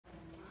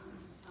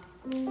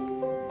The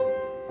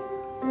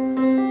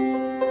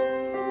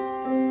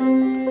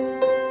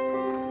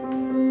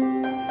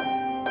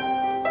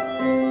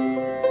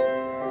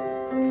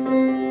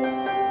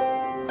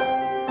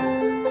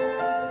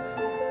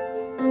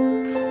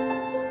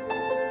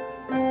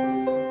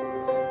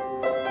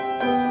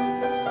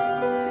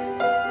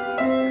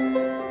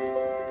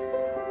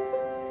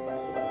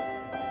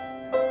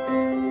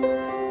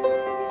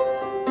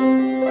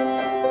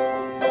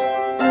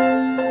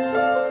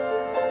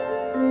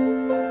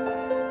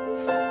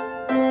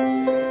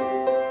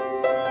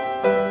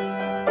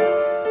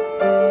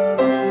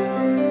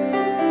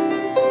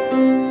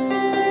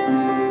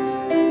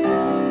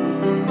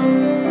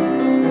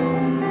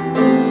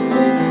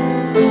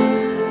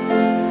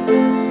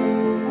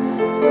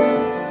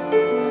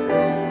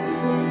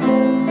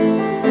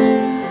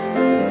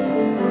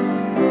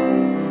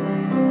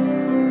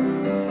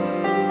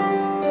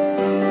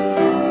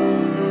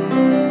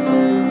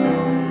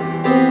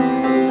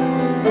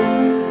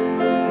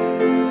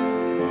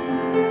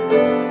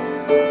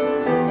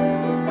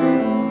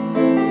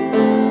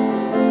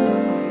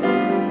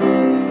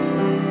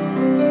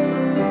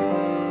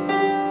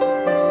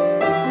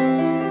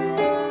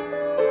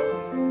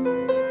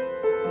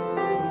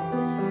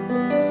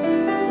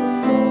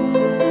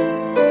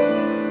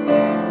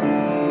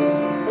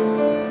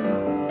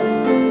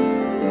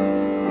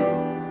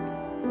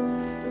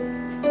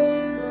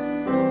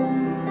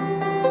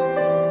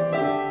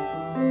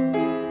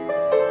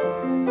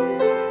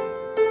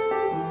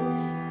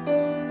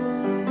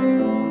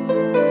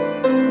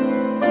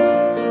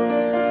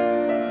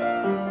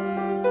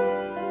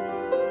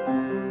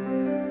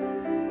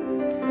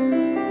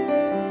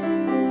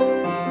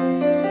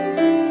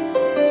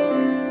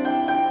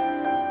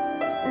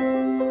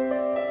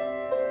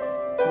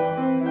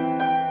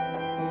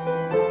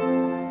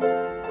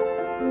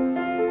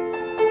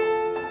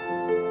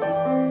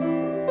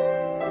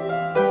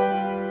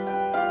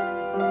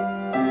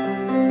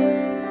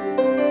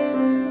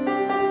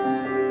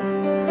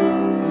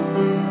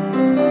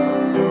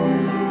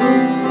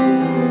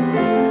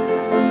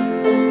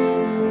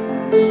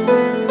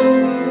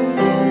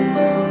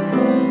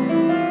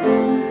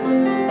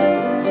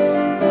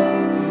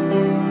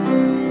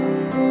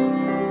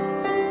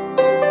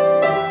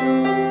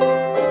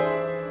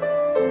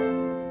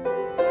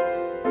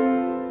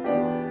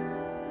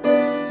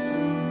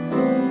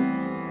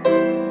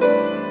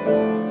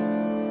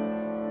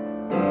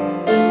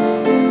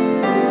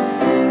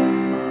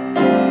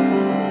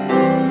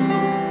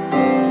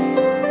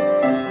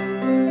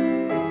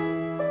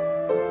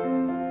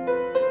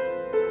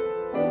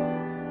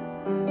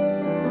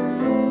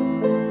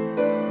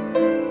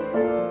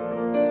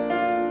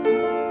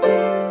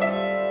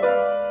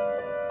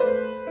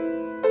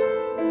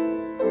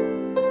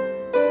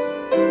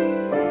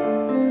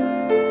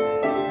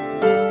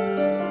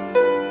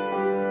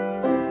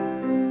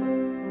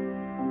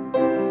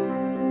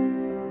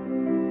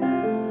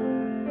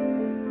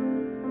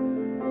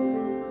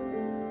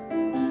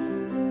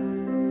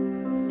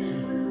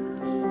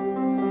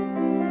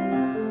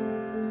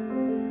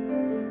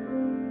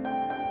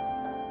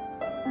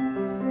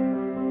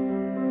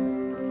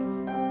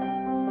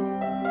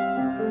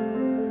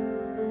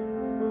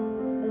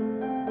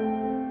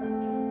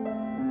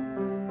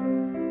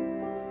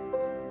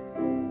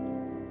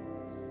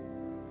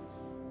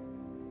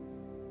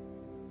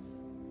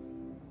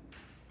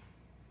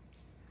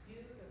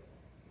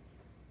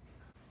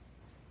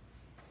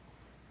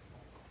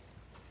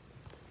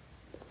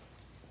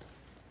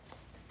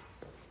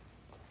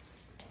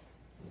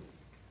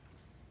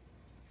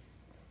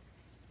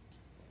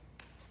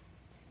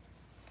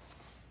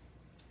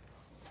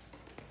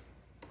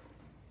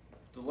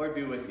Lord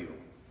be with you.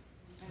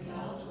 And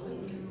also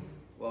with you.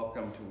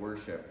 Welcome to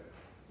worship.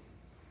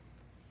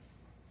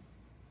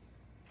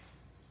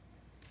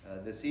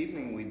 This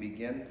evening we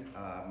begin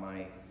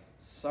my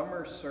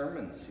summer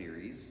sermon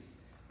series,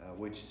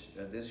 which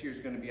this year is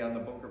going to be on the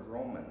book of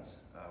Romans.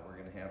 We're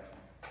going to have,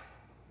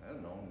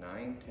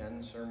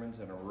 9-10 sermons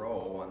in a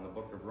row on the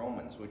book of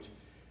Romans, which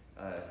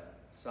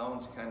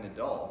sounds kind of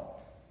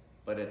dull,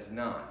 but it's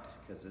not,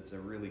 because it's a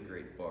really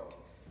great book.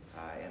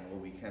 And we'll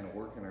be kind of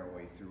working our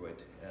way through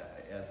it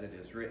as it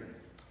is written.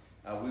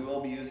 We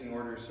will be using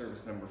order of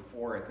service number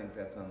 4. I think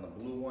that's on the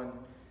blue one.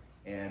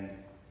 And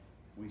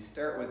we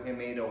start with hymn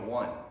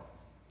 801.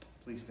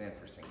 Please stand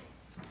for singing.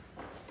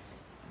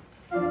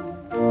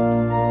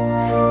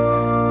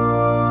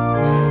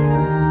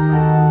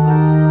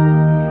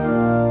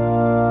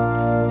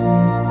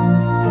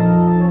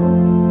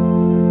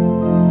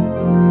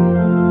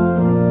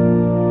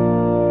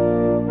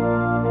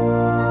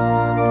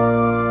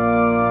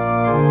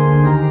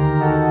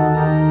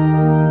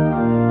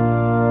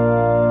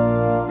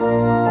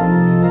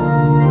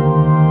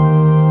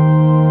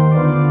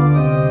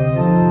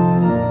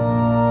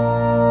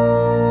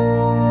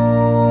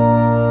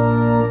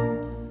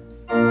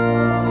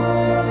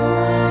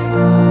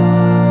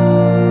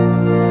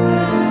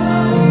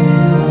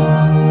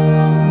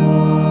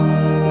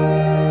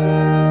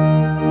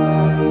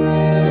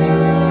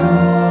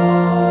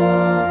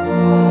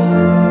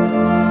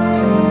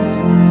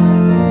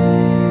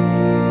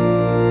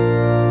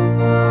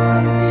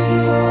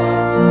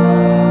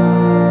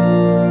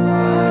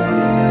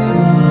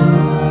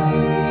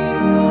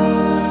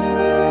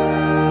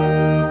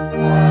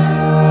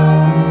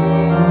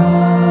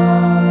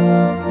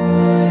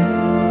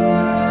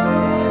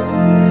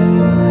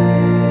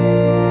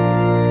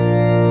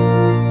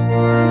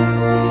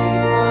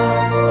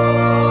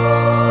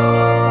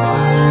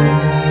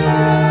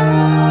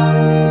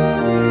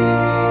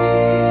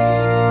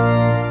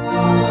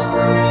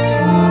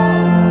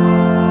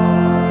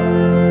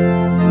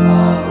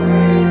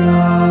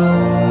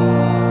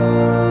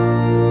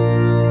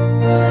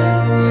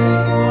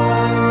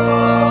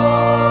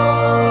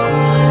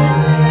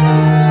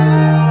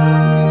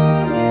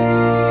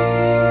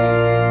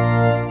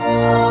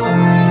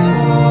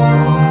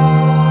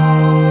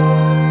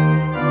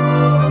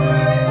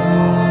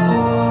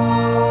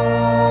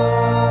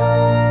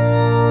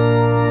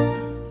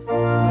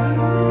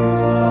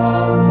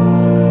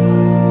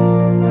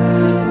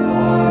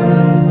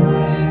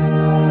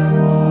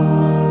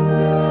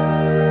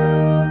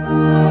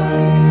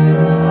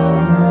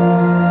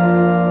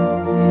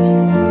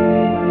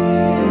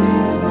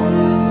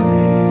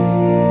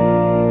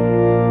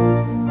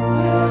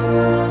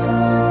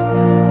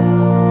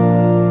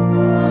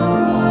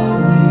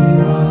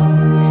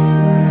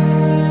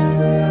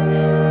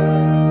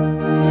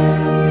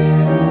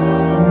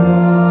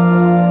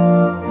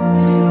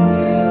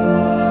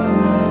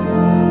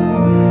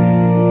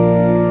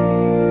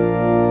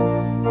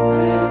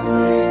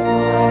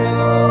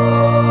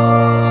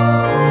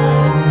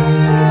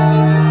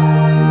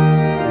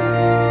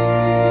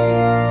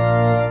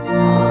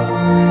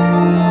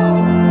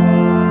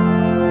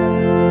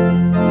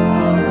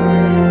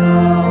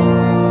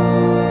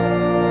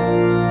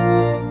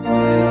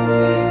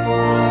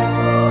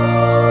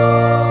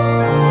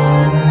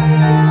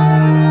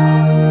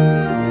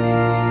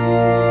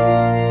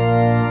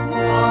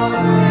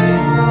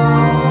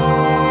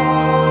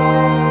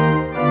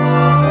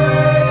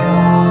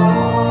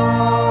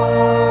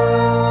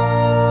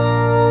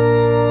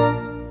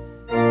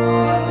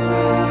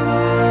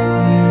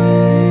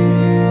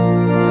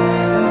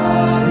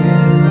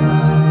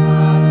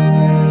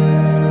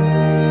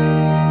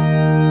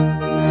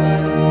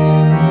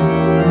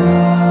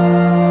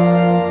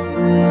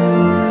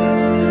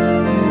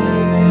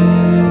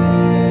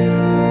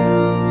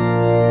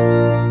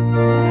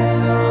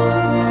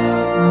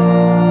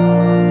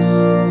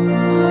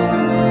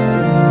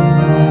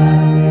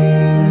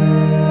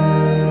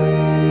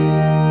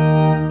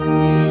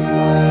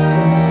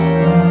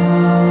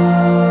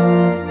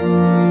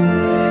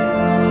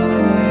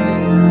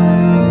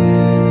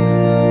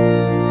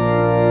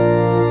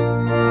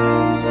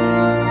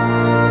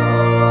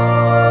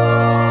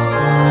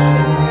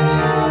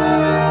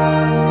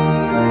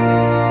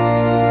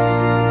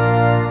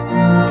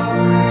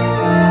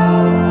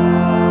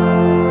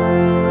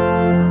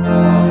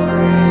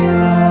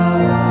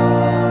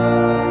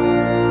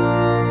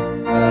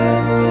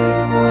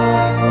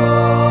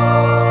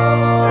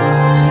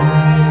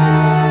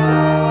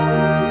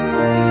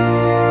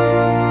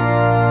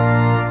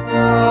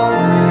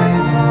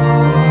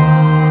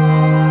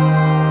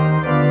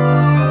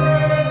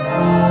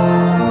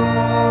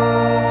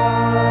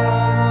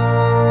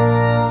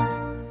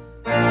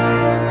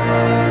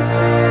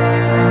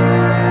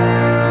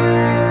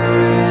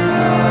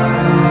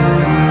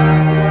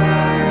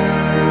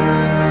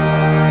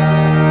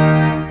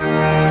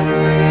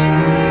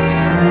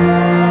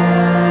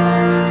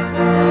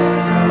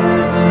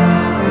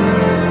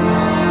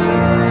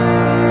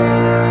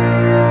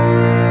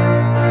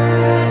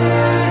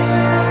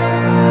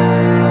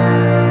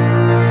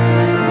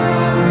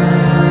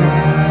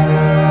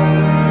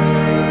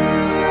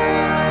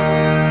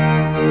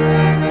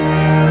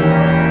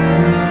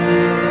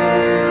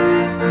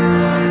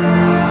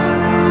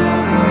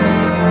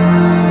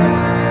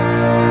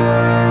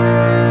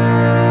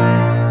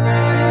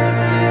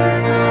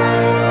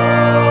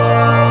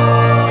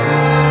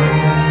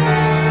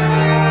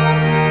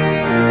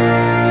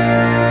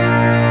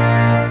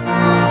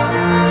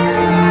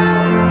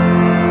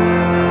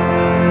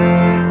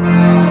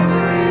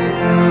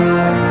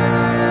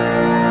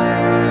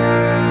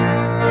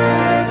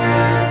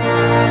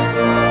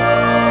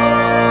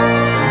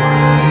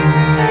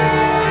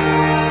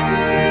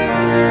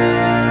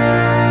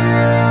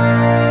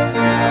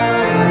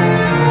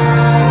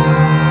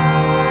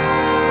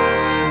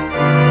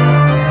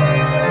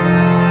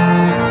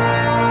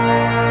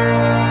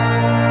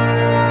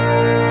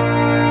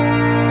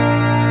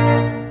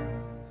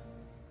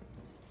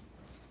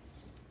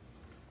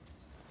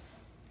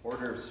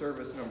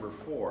 service number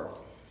 4.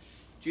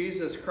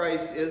 Jesus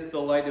Christ is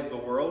the light of the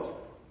world.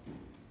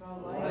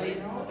 The light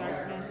no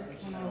darkness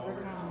can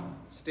overcome.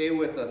 Stay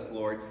with us,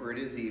 Lord, for it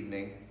is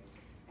evening.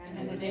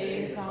 And the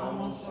day is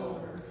almost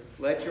over.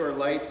 Let your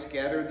light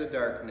scatter the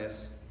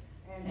darkness.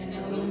 And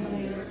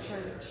illuminate your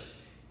church.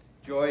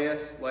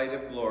 Joyous light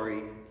of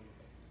glory.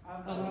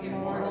 Of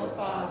immortal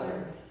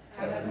Father,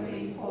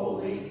 heavenly,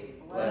 holy,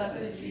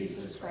 blessed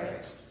Jesus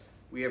Christ.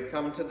 We have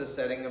come to the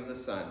setting of the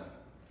sun.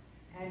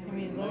 And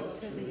we look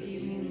to the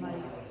evening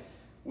light.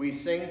 We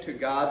sing to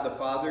God the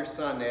Father,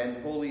 Son,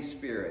 and Holy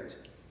Spirit.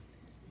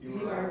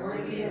 You are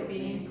worthy of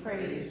being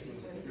praised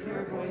with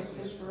pure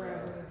voices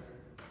forever.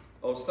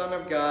 O Son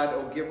of God,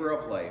 O giver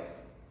of life.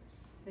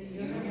 The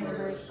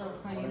universe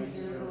proclaims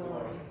your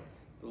glory.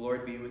 The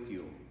Lord be with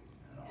you.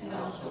 And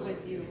also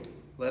with you.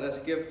 Let us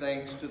give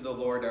thanks to the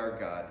Lord our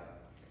God.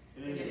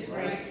 It is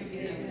right to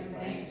give him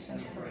thanks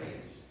and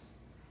praise.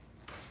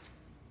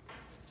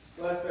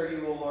 Blessed are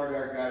you, O Lord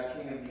our God,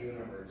 King of the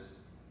universe,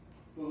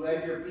 who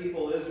led your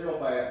people Israel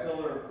by a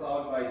pillar of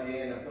cloud by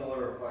day and a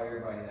pillar of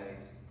fire by night.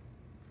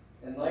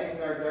 Enlighten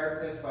our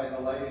darkness by the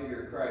light of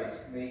your Christ.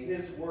 May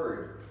his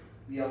word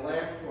be a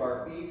lamp to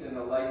our feet and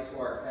a light to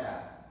our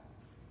path.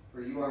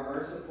 For you are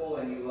merciful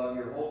and you love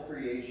your whole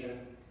creation,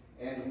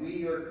 and we,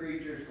 your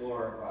creatures,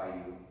 glorify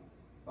you,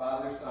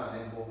 Father, Son,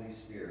 and Holy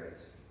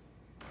Spirit.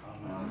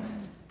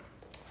 Amen.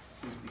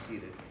 Please be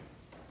seated.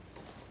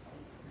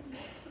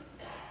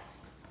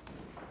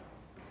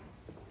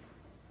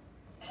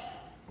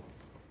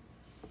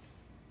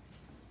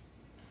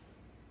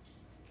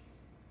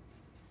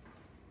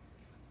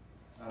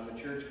 On the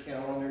church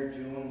calendar,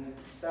 June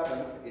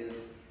 7th is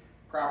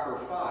Proper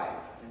 5,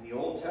 and the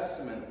Old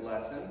Testament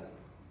lesson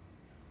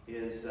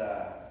is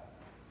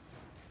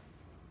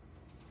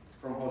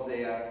from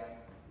Hosea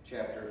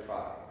chapter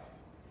 5.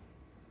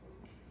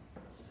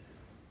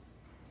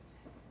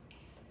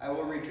 I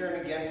will return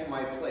again to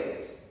my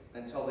place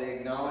until they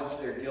acknowledge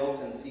their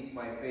guilt and seek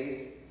my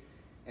face,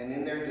 and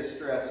in their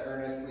distress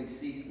earnestly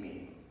seek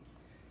me.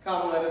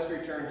 Come, let us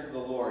return to the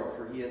Lord,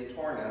 for he has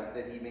torn us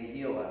that he may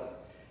heal us.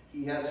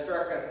 He has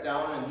struck us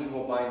down, and he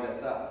will bind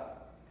us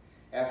up.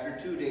 After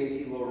 2 days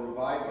he will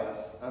revive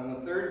us. On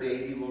the 3rd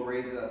day he will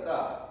raise us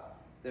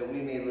up, that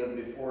we may live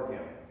before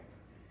him.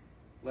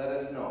 Let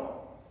us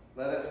know.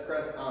 Let us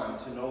press on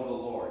to know the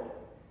Lord.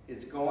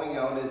 His going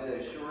out is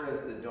as sure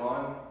as the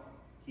dawn.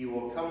 He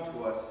will come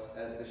to us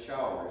as the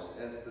showers,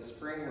 as the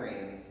spring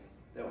rains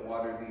that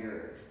water the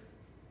earth.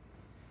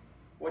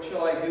 What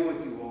shall I do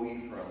with you, O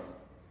Ephraim?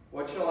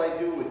 What shall I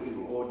do with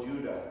you, O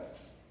Judah?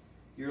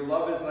 Your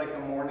love is like a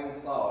morning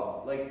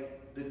cloud,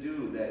 like the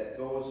dew that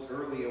goes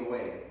early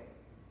away.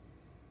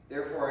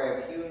 Therefore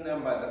I have hewn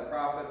them by the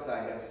prophets,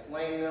 I have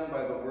slain them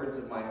by the words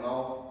of my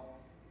mouth,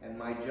 and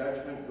my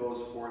judgment goes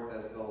forth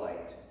as the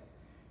light.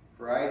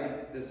 For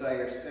I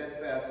desire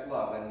steadfast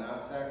love and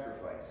not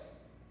sacrifice,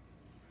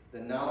 the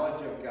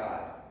knowledge of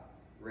God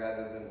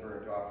rather than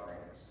burnt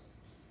offerings.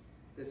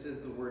 This is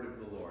the word of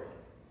the Lord.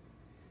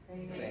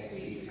 Thanks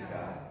be to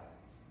God.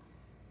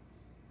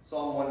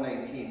 Psalm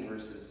 119,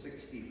 verses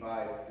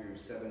 65 through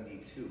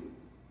 72.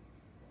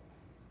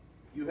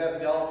 You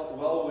have dealt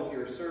well with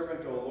your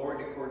servant, O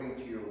Lord, according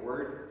to your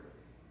word.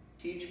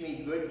 Teach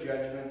me good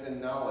judgment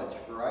and knowledge,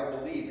 for I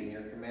believe in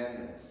your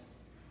commandments.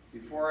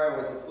 Before I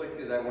was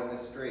afflicted, I went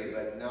astray,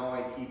 but now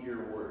I keep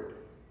your word.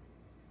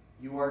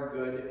 You are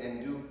good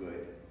and do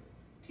good.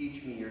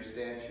 Teach me your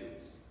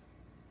statutes.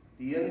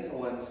 The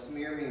insolent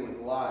smear me with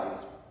lies,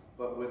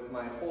 but with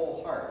my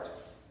whole heart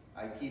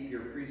I keep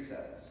your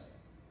precepts.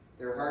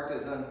 Their heart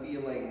is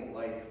unfeeling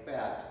like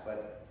fat,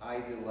 but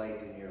I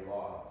delight in your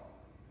law.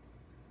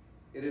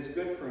 It is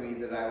good for me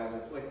that I was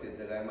afflicted,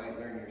 that I might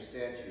learn your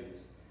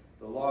statutes.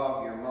 The law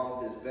of your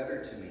mouth is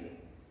better to me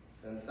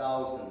than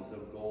thousands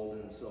of gold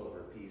and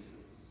silver pieces.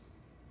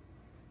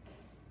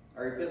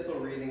 Our epistle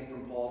reading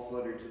from Paul's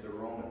letter to the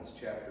Romans,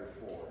 chapter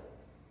 4.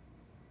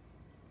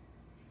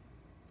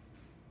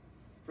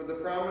 For the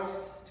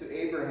promise to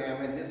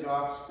Abraham and his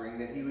offspring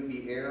that he would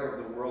be heir of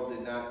the world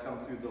did not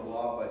come through the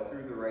law, but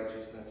through the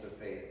righteousness of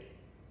faith.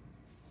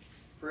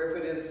 For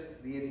if it is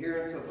the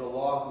adherents of the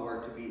law who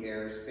are to be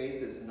heirs,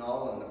 faith is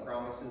null and the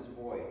promise is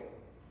void.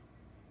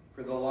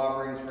 For the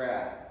law brings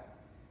wrath.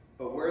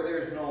 But where there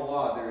is no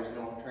law, there is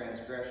no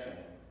transgression.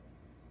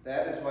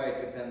 That is why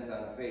it depends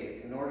on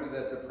faith, in order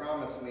that the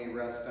promise may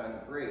rest on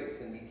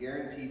grace and be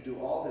guaranteed to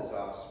all his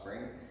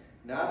offspring,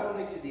 not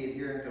only to the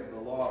adherent of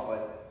the law,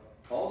 but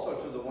also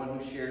to the one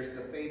who shares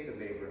the faith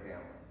of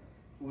Abraham,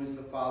 who is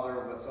the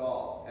father of us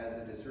all, as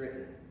it is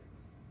written,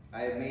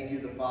 I have made you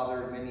the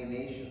father of many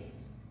nations,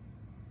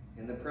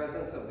 in the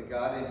presence of the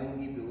God in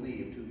whom he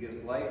believed, who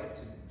gives life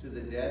to the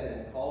dead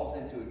and calls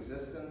into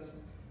existence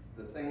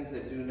the things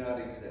that do not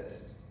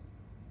exist.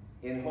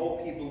 In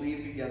hope he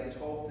believed against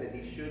hope that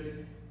he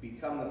should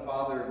become the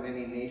father of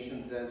many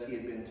nations, as he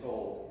had been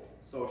told,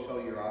 so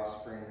shall your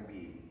offspring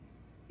be.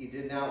 He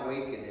did not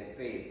waken in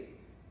faith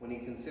when he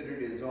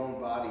considered his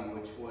own body,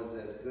 which was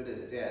as good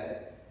as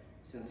dead,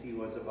 since he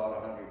was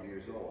about 100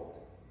 years old.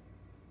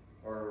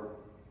 Or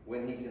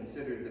when he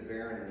considered the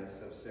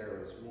barrenness of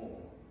Sarah's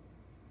womb.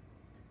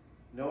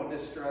 No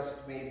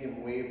distrust made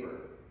him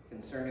waver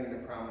concerning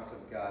the promise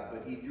of God,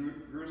 but he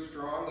grew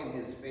strong in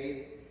his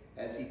faith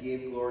as he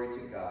gave glory to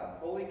God,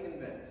 fully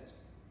convinced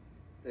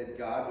that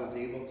God was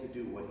able to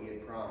do what he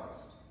had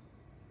promised.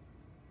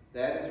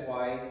 That is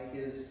why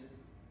his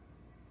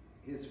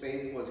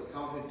faith was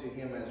counted to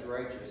him as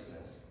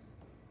righteousness.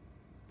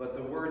 But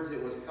the words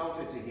 "it was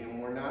counted to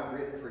him" were not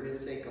written for his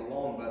sake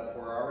alone, but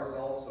for ours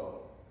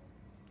also.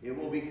 It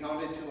will be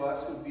counted to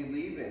us who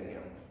believe in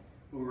him,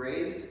 who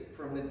raised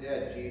from the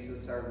dead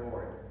Jesus our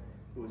Lord,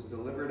 who was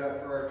delivered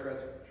up for our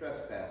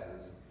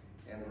trespasses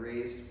and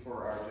raised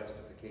for our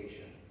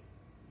justification.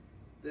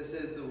 This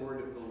is the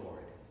word of the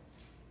Lord.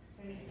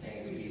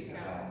 Thanks be to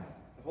God.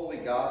 The Holy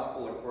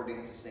Gospel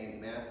according to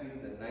St. Matthew,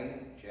 the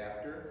 9th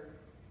chapter,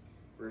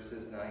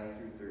 verses 9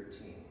 through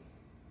 13.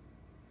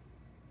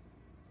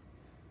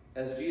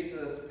 As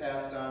Jesus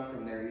passed on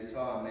from there, he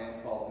saw a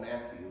man called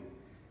Matthew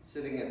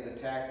sitting at the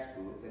tax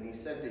booth, and he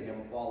said to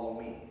him, "Follow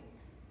me."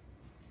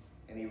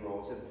 And he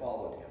rose and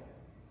followed him.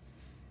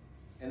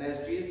 And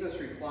as Jesus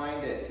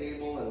reclined at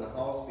table in the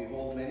house,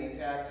 behold, many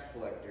tax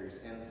collectors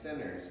and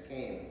sinners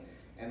came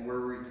and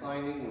were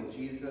reclining with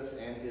Jesus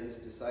and his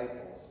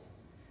disciples.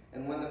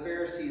 And when the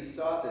Pharisees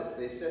saw this,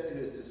 they said to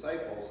his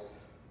disciples,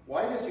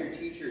 "Why does your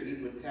teacher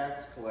eat with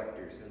tax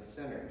collectors and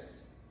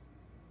sinners?"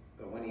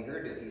 But when he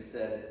heard it, he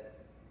said,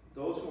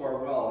 "Those who are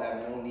well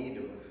have no need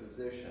of a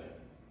physician,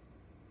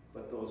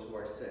 but those who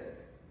are sick.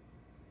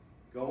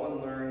 Go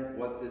and learn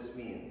what this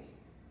means.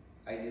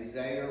 I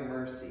desire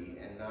mercy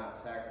and not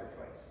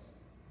sacrifice.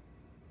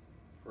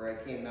 For I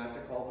came not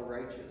to call the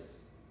righteous,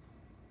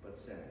 but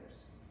sinners."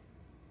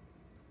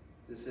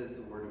 This is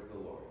the word of the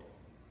Lord.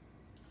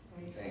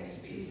 Thanks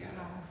be to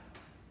God.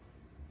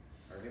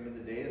 Our hymn of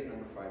the day is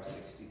number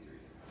 563.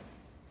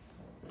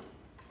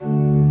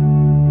 Thank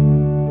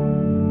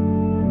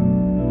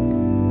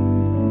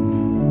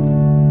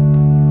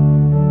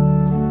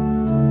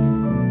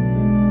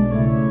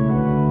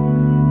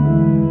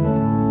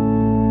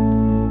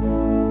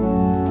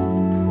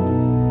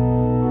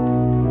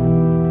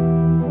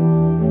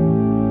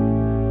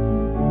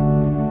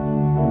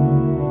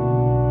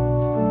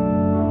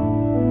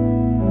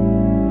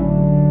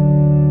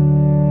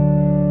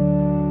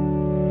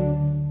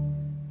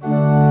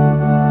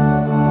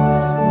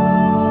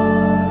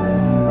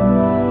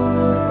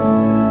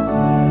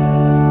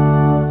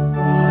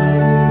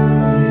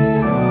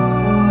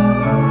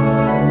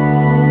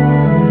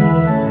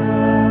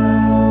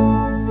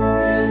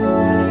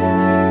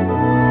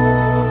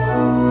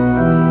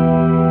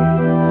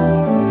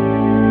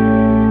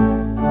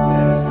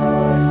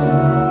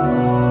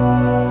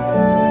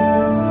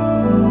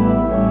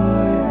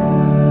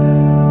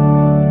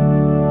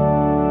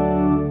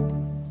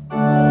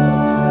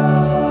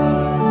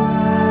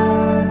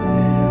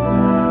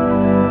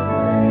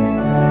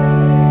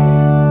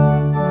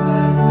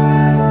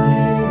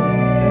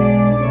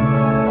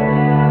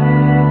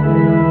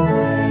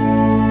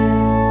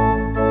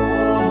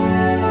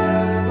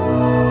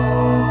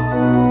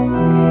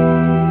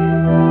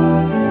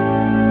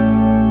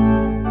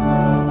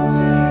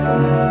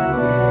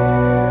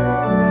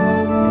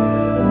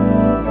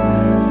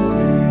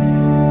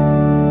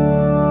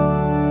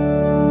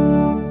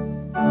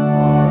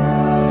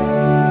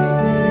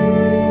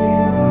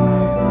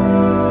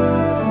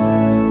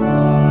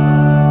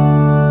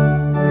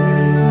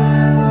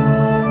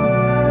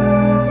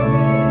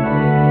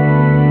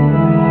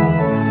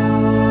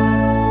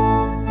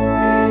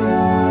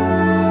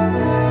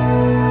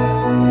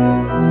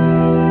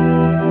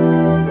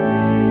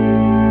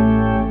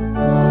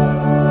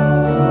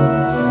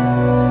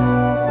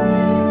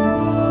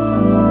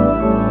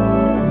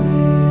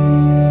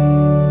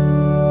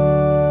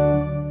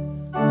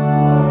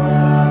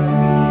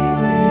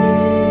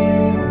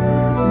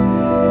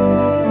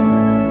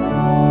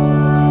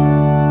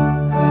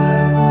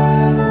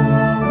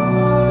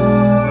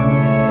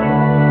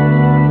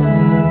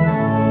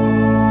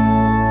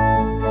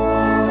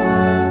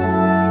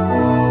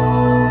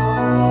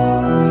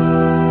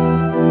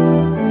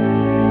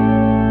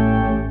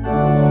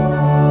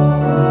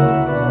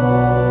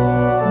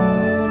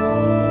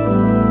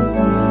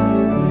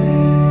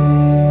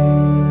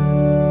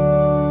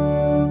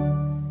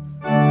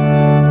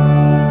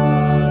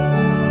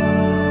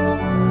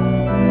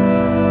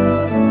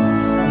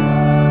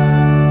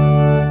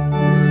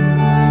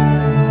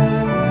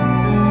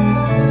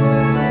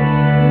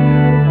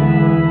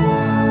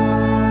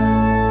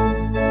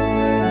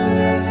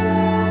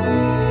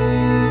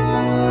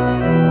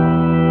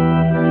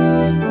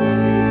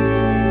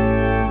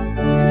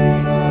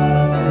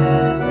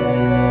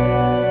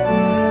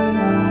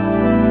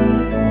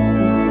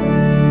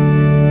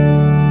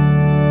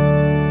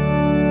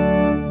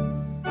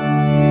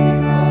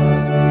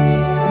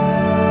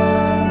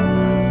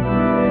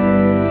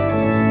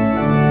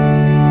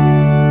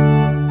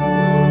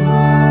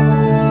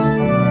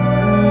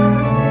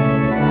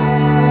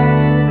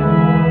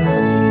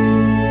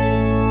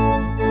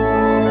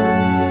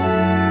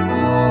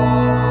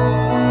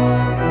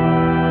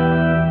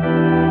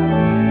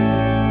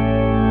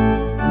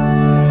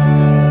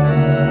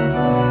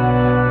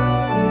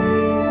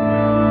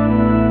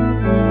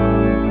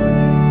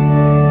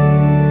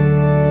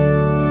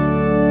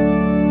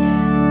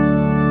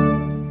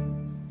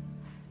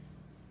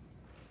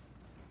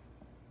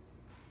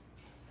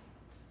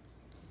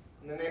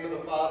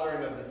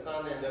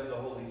Son, and of the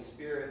Holy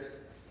Spirit.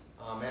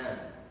 Amen.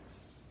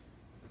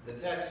 The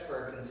text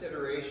for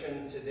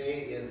consideration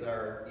today is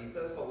our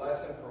epistle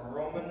lesson from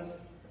Romans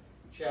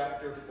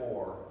chapter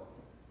 4,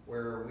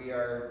 where we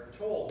are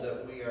told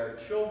that we are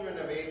children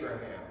of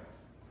Abraham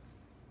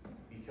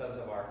because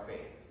of our faith.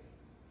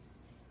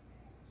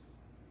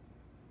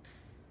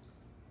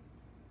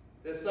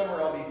 This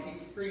summer I'll be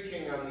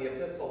preaching on the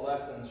epistle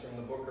lessons from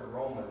the book of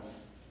Romans.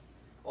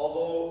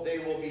 Although they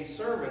will be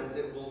sermons,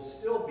 it will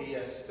still be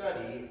a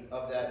study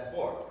of that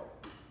book,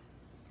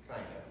 kind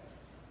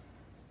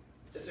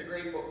of. It's a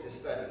great book to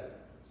study.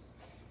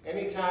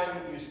 Anytime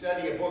you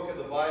study a book of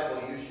the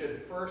Bible, you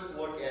should first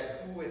look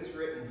at who it's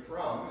written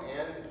from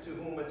and to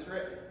whom it's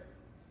written.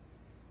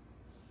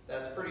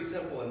 That's pretty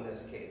simple in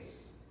this case.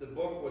 The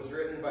book was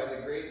written by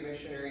the great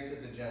missionary to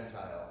the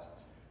Gentiles,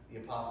 the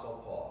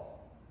Apostle Paul.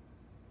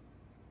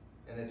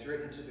 And it's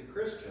written to the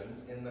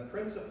Christians in the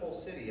principal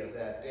city of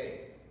that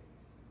day,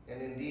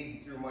 and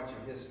indeed through much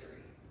of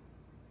history,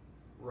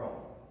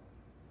 Rome.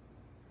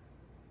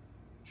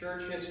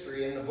 Church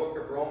history in the book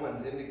of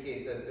Romans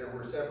indicate that there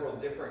were several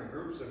different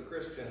groups of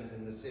Christians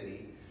in the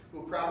city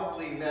who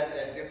probably met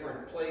at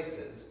different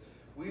places.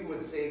 We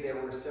would say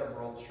there were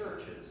several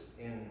churches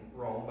in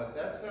Rome, but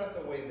that's not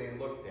the way they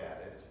looked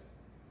at it.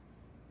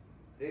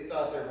 They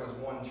thought there was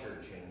one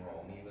church in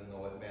Rome, even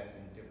though it met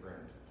in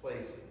different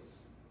places.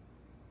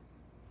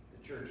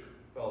 The church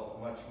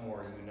felt much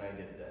more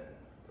united then,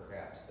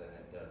 perhaps, than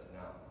it does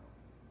now.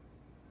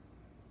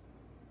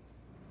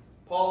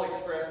 Paul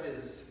expressed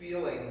his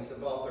feelings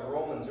about the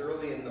Romans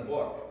early in the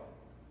book.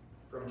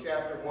 From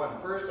chapter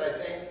 1, "First I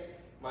thank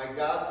my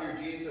God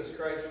through Jesus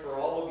Christ for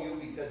all of you,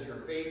 because your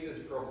faith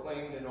is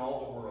proclaimed in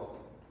all the world.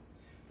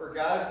 For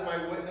God is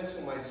my witness,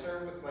 whom I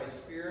serve with my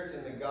spirit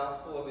in the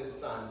gospel of his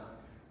Son,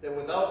 that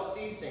without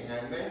ceasing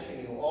I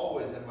mention you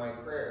always in my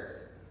prayers,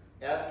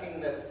 asking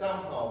that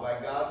somehow by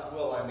God's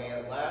will I may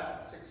at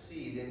last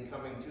succeed in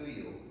coming to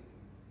you.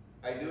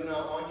 I do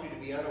not want you to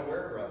be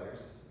unaware,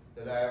 brothers,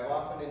 that I have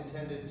often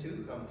intended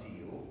to come to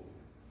you,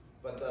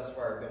 but thus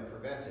far have been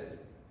prevented,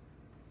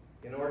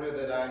 in order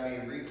that I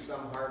may reap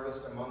some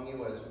harvest among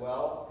you as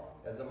well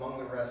as among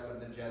the rest of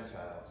the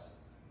Gentiles.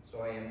 So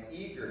I am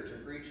eager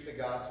to preach the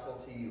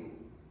gospel to you,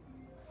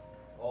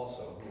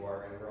 also who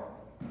are in Rome."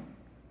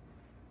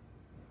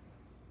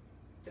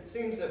 It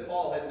seems that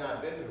Paul had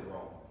not been to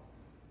Rome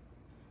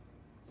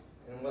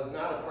and was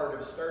not a part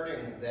of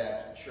starting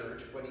that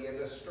church, but he had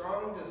a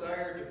strong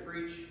desire to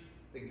preach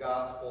the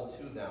gospel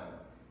to them.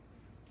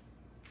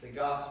 The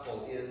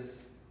gospel is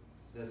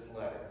this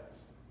letter,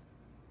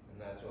 and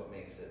that's what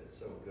makes it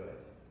so good.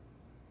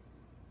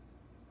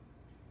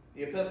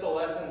 The epistle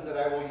lessons that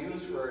I will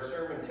use for our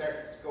sermon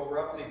text go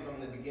roughly from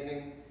the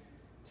beginning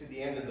to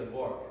the end of the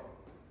book.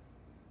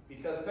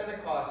 Because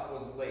Pentecost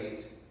was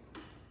late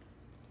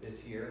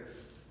this year,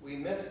 we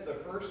missed the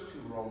first two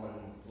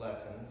Roman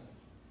lessons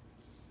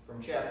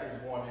from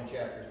chapters 1 and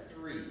chapter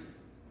 3.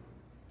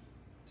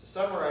 To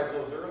summarize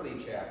those early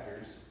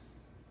chapters,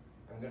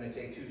 I'm going to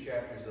take 2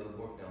 chapters of the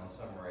book now and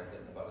summarize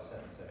it in about a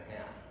sentence and a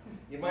half.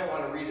 You might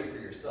want to read it for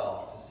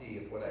yourself to see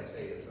if what I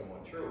say is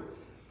somewhat true.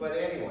 But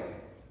anyway,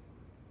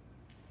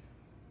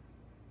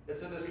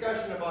 it's a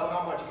discussion about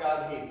how much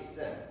God hates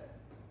sin,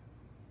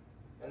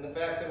 and the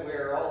fact that we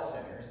are all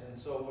sinners, and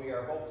so we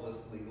are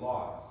hopelessly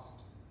lost.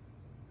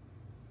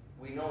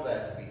 We know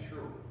that to be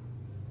true.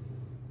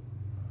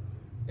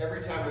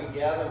 Every time we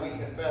gather, we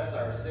confess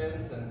our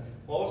sins, and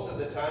most of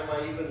the time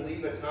I even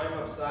leave a time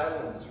of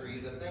silence for you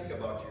to think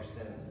about your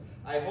sins.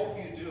 I hope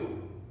you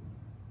do.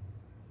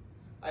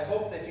 I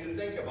hope that you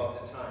think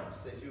about the times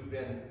that you've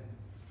been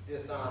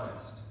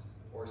dishonest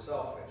or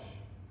selfish.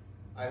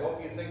 I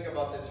hope you think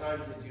about the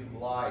times that you've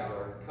lied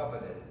or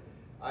coveted.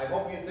 I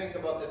hope you think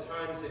about the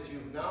times that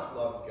you've not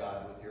loved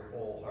God with your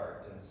whole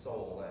heart and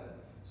soul and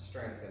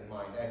strength and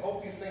mind. I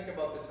hope you think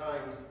about the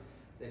times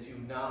that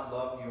you've not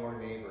loved your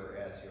neighbor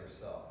as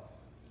yourself.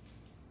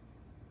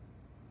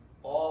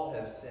 All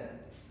have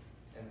sinned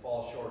and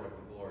fall short of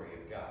the glory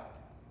of God.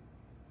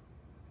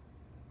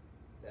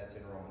 That's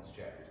in Romans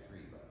chapter 3,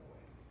 by the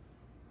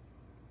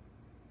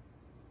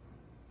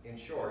way. In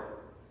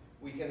short,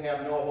 we can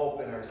have no hope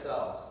in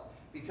ourselves.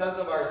 Because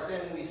of our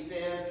sin, we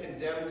stand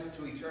condemned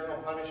to eternal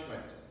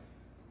punishment.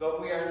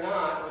 But we are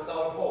not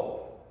without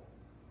hope.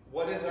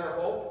 What is our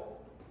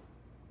hope?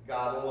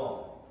 God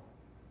alone.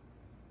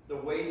 The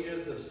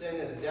wages of sin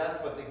is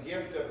death, but the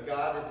gift of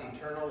God is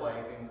eternal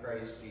life in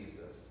Christ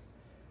Jesus.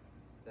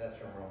 That's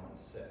from Romans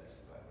 6,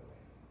 by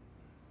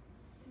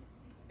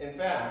the way. In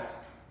fact,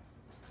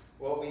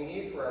 what we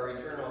need for our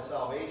eternal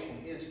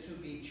salvation is to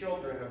be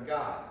children of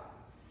God.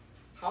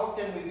 How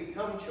can we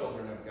become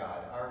children of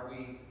God? Are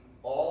we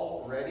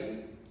all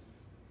ready?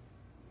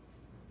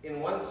 In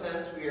one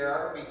sense, we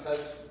are,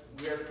 because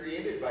we are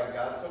created by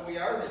God, so we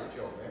are his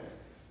children.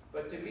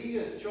 But to be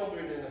his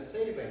children in a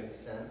saving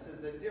sense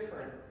is a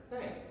different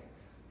thing.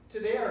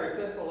 Today our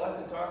epistle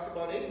lesson talks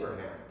about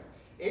Abraham.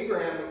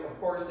 Abraham, of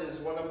course, is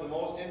one of the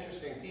most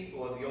interesting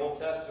people of the Old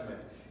Testament.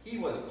 He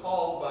was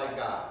called by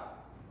God.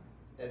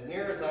 As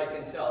near as I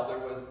can tell, there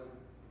was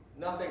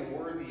nothing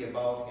worthy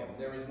about him.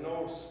 There was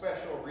no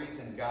special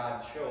reason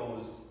God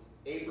chose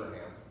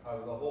Abraham out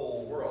of the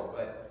whole world,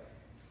 but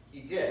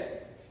he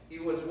did. He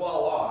was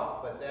well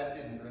off, but that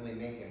didn't really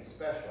make him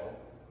special.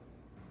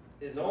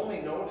 His only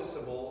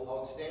noticeable,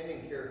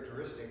 outstanding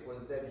characteristic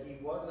was that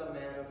he was a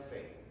man of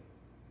faith.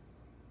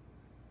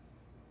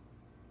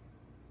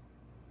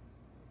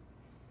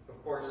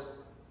 Of course,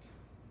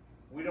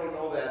 we don't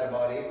know that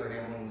about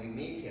Abraham when we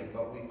meet him,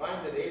 but we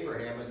find that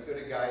Abraham, as good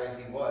a guy as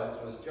he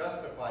was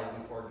justified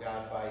before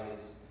God by his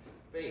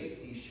faith.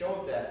 He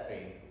showed that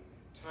faith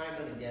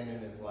time and again in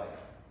his life.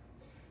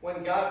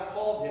 When God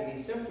called him,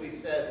 he simply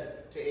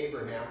said to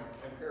Abraham,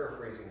 I'm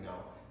paraphrasing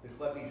now, the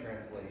Kleppe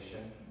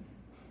translation,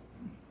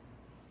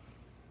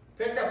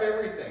 pick up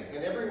everything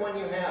and everyone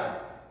you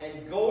have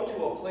and go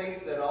to a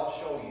place that I'll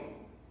show you.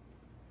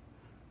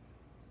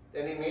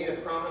 Then he made a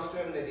promise to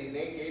him that he'd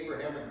make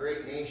Abraham a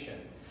great nation.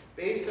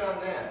 Based on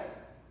that,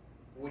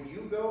 would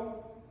you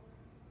go?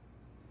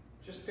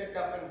 Just pick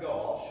up and go.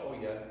 I'll show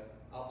you.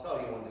 I'll tell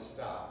you when to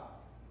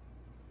stop.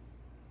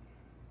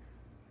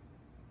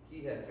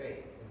 He had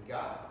faith in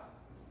God.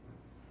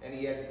 And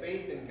he had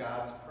faith in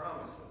God's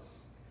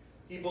promises.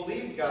 He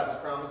believed God's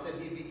promise that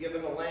he'd be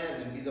given a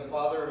land and be the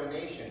father of a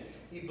nation.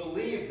 He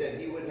believed that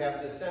he would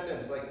have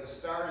descendants like the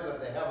stars of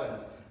the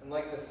heavens and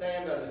like the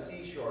sand on the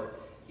seashore.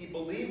 He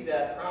believed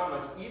that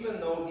promise even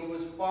though he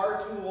was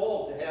far too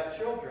old to have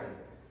children.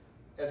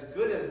 As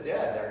good as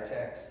dead, our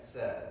text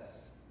says.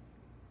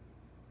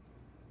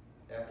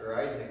 After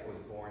Isaac was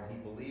born, he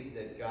believed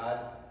that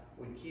God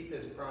would keep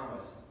his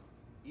promise,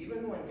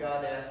 even when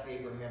God asked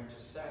Abraham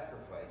to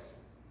sacrifice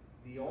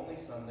the only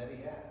son that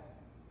he had.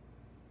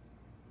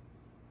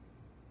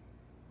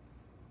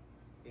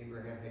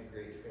 Abraham had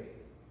great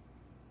faith.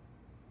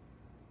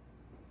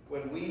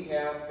 When we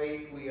have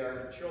faith, we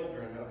are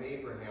children of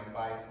Abraham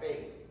by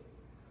faith.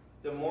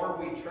 The more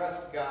we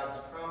trust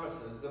God's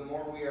promises, the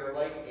more we are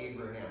like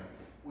Abraham.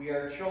 We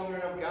are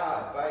children of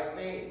God by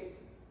faith.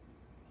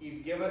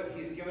 He's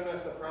given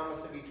us the promise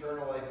of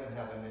eternal life in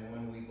heaven, and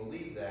when we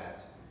believe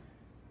that,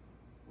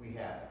 we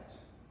have it.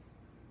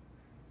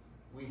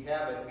 We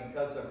have it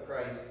because of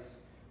Christ's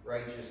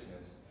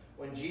righteousness.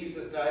 When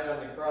Jesus died on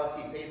the cross,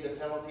 he paid the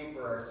penalty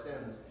for our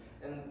sins.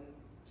 And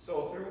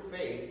so through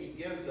faith, he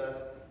gives us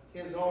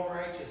his own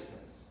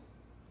righteousness.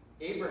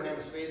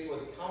 Abraham's faith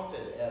was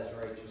counted as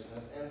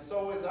righteousness, and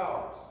so is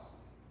ours.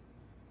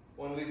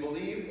 When we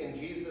believe in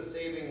Jesus'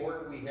 saving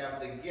work, we have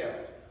the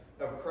gift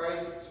of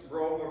Christ's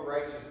robe of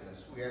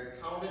righteousness. We are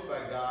counted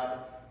by God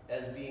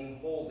as being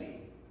holy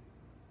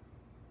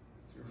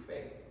through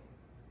faith.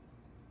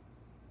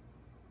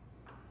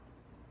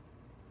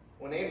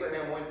 When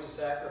Abraham went to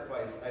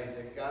sacrifice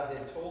Isaac, God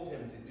had told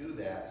him to do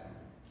that.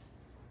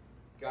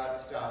 God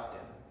stopped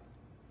him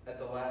at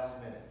the last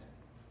minute.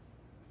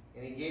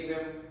 And he gave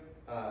him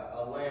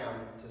a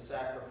lamb to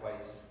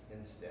sacrifice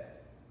instead.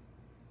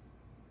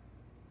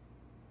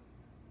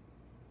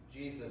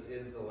 Jesus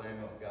is the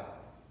Lamb of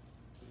God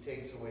who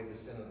takes away the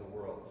sin of the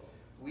world.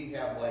 We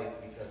have life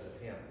because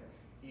of him.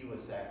 He was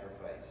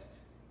sacrificed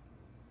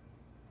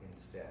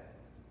instead.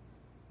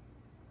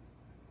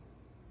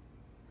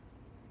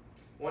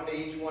 One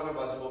day each one of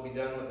us will be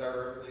done with our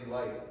earthly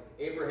life.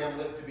 Abraham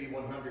lived to be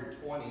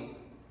 120.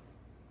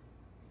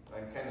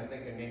 I'm kind of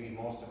thinking maybe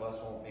most of us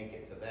won't make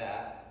it to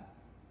that,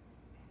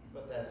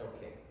 but that's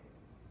okay.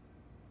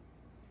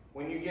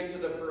 When you get to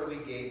the pearly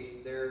gates,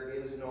 there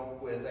is no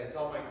quiz. I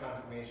tell my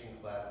confirmation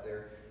class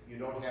there, you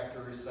don't have to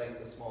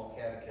recite the small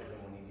catechism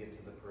when you get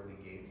to the pearly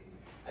gates.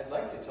 I'd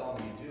like to tell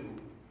them you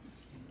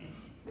do.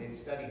 They'd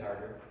study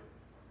harder.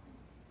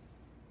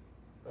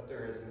 But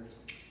there isn't.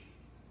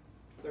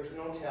 There's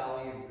no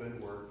tally of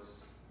good works.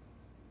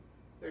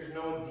 There's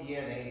no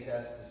DNA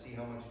test to see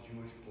how much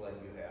Jewish blood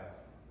you have.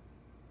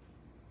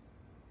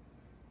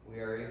 We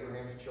are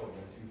Abraham's children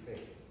through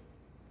faith.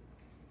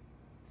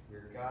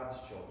 We're God's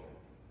children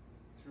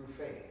through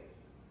faith.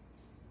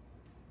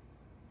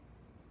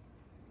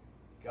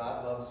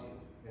 God loves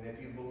you. And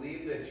if you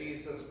believe that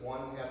Jesus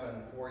won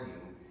heaven for you,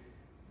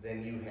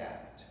 then you have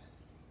it.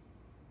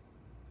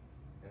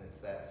 And it's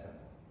that simple.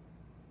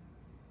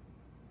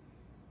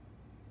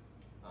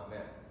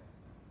 Amen.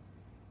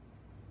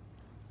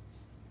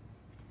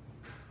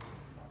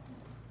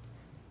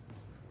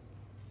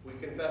 We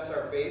confess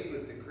our faith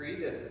with the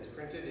creed as it's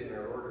printed in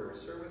our order of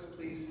service.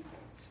 Please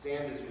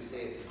stand as we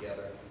say it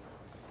together.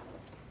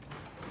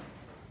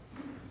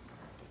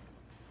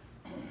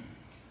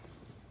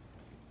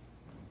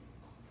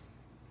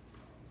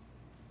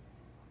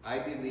 I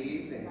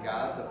believe in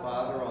God the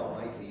Father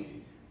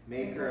Almighty,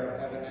 maker of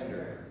heaven and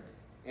earth,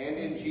 and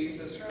in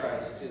Jesus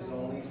Christ, his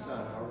only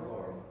Son, our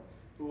Lord,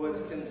 who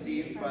was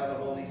conceived by the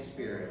Holy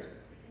Spirit,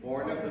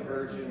 born of the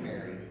Virgin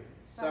Mary,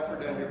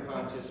 suffered under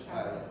Pontius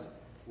Pilate,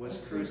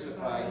 was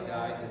crucified,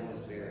 died, and was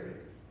buried.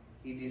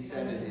 He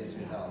descended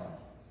into hell.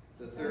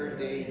 The third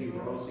day he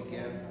rose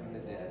again from the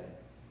dead.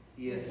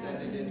 He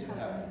ascended into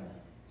heaven,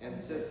 and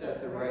sits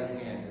at the right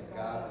hand of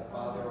God the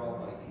Father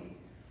Almighty.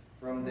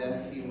 From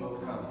thence he will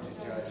come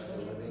to judge the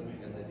living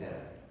and the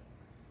dead.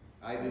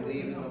 I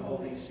believe in the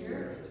Holy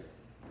Spirit,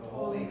 the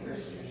holy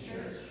Christian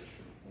church,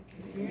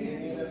 the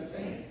communion of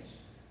saints,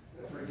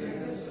 the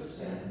forgiveness of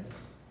sins,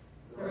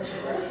 the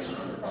resurrection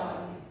of the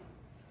body,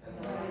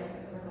 and life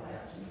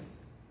everlasting.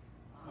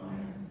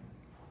 Amen.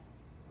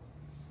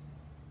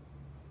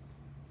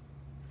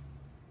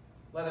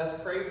 Let us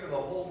pray for the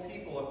whole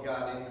people of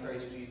God in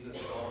Christ Jesus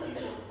and all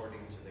people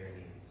according to their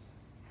needs.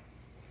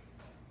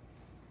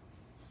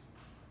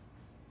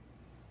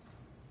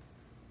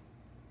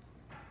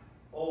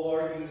 O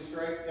Lord, you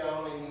strike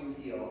down and you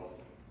heal.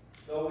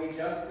 Though we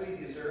justly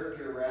deserve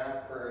your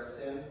wrath for our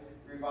sin,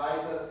 revive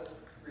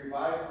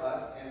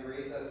us and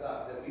raise us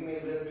up, that we may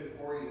live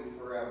before you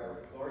forever.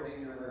 Lord,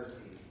 in your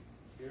mercy.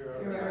 Hear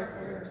our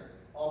prayers.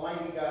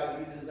 Almighty God,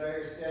 you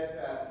desire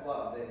steadfast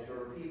love, that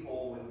your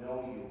people would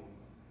know you.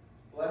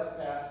 Bless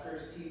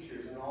pastors,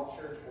 teachers, and all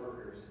church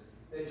workers,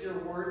 that your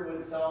word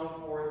would sound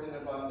forth in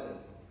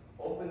abundance.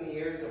 Open the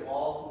ears of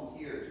all who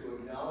hear to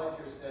acknowledge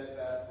your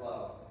steadfast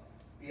love.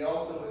 Be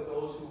also with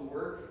those who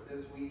work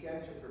this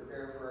weekend to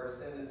prepare for our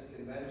Synods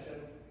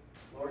Convention.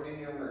 Lord, in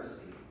your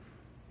mercy.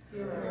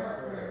 Hear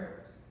our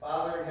prayer.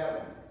 Father in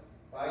heaven,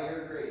 by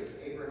your grace,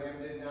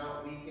 Abraham did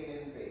not weaken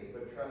in faith,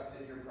 but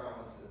trusted your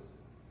promises.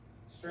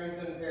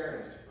 Strengthen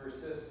parents to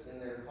persist in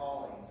their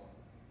callings,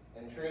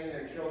 and train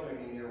their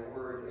children in your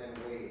word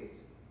and ways.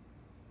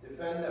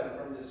 Defend them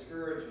from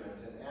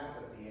discouragement and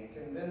apathy, and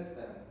convince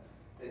them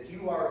that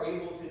you are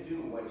able to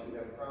do what you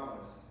have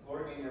promised.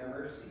 Lord, in your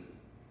mercy.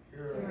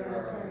 Hear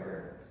our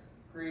prayers.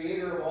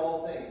 Creator of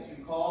all things,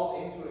 you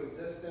call into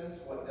existence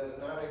what does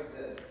not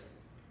exist,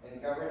 and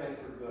govern it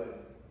for good.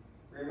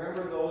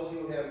 Remember those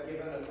you have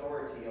given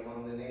authority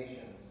among the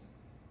nations,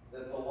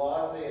 that the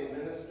laws they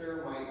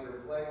administer might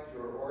reflect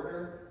your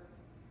order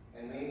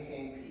and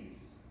maintain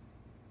peace.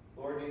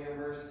 Lord, in your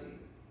mercy.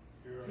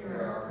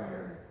 Hear our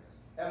prayers.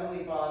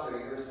 Heavenly Father,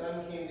 your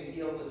Son came to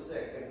heal the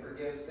sick and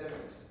forgive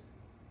sinners.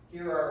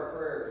 Hear our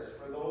prayers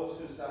for those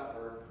who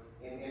suffer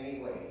in any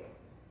way.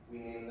 We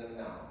name them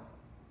now.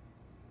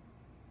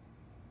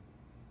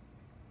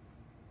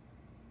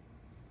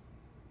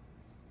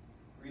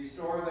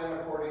 Restore them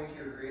according to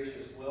your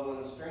gracious will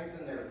and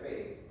strengthen their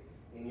faith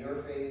in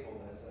your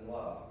faithfulness and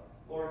love.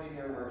 Lord, in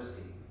your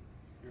mercy.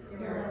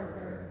 Hear our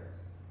prayers.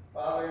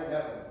 Father in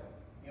heaven,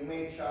 you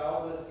made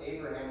childless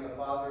Abraham the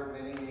father of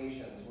many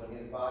nations when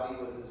his body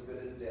was as good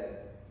as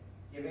dead,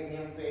 giving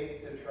him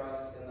faith to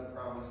trust in the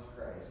promised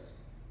Christ.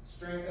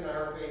 Strengthen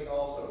our faith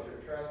also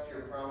to trust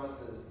your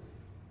promises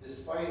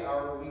despite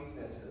our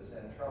weaknesses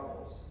and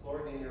troubles.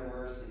 Lord, in your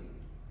mercy.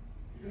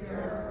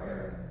 Hear our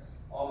prayers.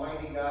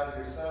 Almighty God,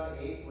 your Son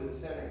ate with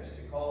sinners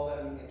to call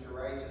them into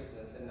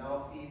righteousness, and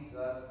now feeds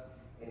us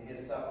in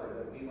his supper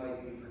that we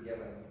might be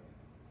forgiven.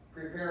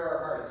 Prepare our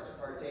hearts to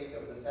partake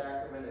of the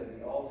sacrament of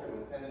the altar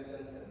with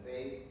penitence and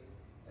faith,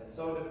 and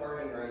so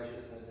depart in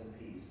righteousness and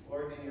peace.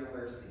 Lord, in your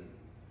mercy.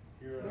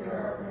 Hear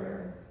our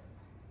prayers.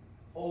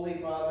 Holy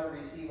Father,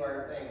 receive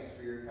our thanks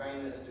for your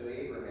kindness to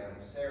Abraham,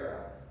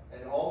 Sarah,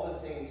 and all the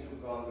saints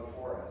who've gone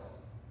before us.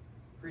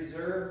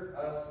 Preserve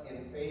us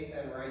in faith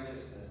and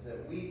righteousness,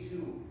 that we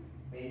too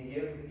may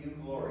give you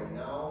glory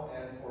now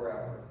and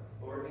forever.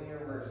 Lord, in your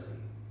mercy.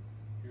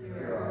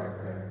 Hear our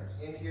prayers.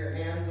 Into your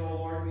hands, O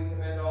Lord, we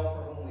commend all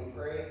for whom we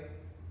pray,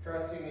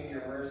 trusting in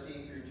your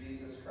mercy through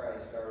Jesus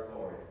Christ our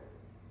Lord.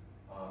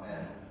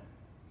 Amen.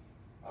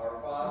 Our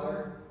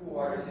Father, who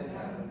art in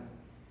heaven,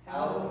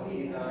 hallowed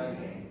be thy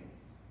name.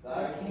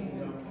 Thy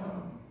kingdom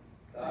come,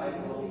 thy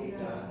will be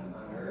done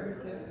on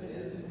earth as it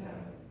is in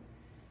heaven.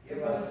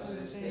 Give us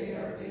this day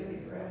our daily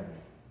bread,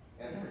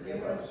 and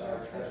forgive us our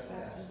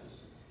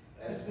trespasses,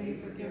 as we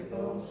forgive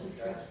those who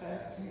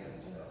trespass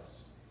against us.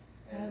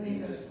 And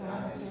lead us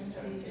not into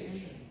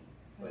temptation,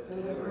 but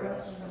deliver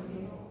us from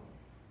evil.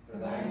 For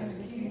thine is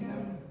the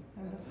kingdom,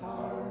 and the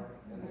power,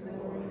 and the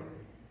glory,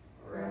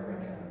 forever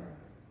and ever.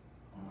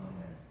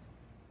 Amen.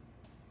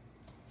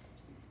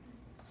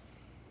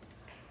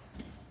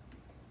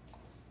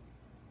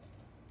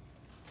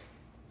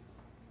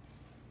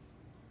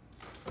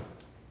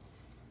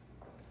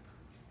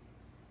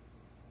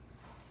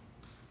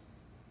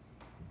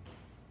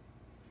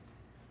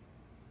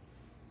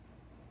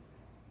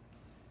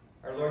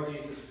 Our Lord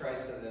Jesus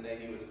Christ, on the night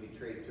he was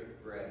betrayed,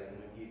 took bread, and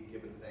when he had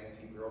given thanks,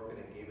 he broke it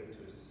and gave it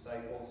to his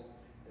disciples,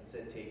 and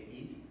said, "Take,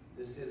 eat.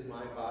 This is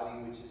my body,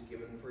 which is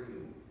given for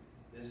you.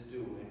 This do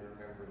in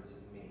remembrance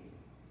of me."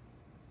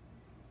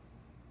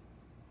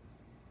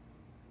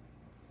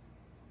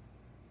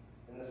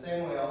 In the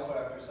same way, also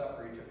after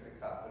supper, he took the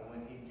cup, and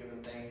when he had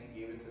given thanks, he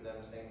gave it to them,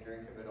 saying,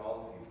 "Drink of it,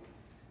 all of you.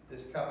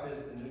 This cup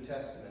is the New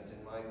Testament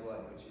in my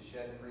blood, which is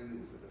shed for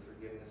you for the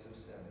forgiveness of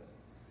sins.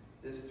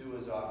 This do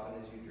as often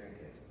as you drink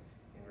it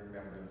in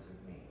remembrance of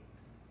me."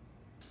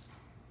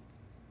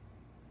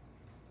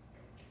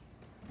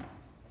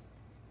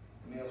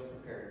 The meal's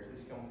prepared.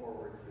 Please come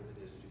forward for the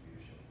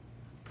distribution.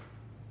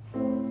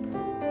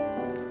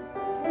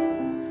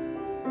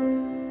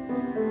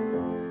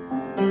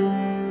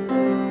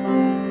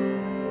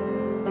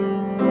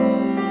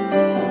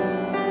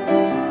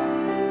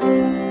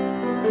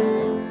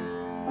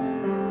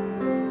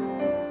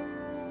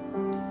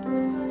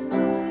 I'm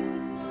going to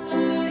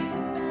slide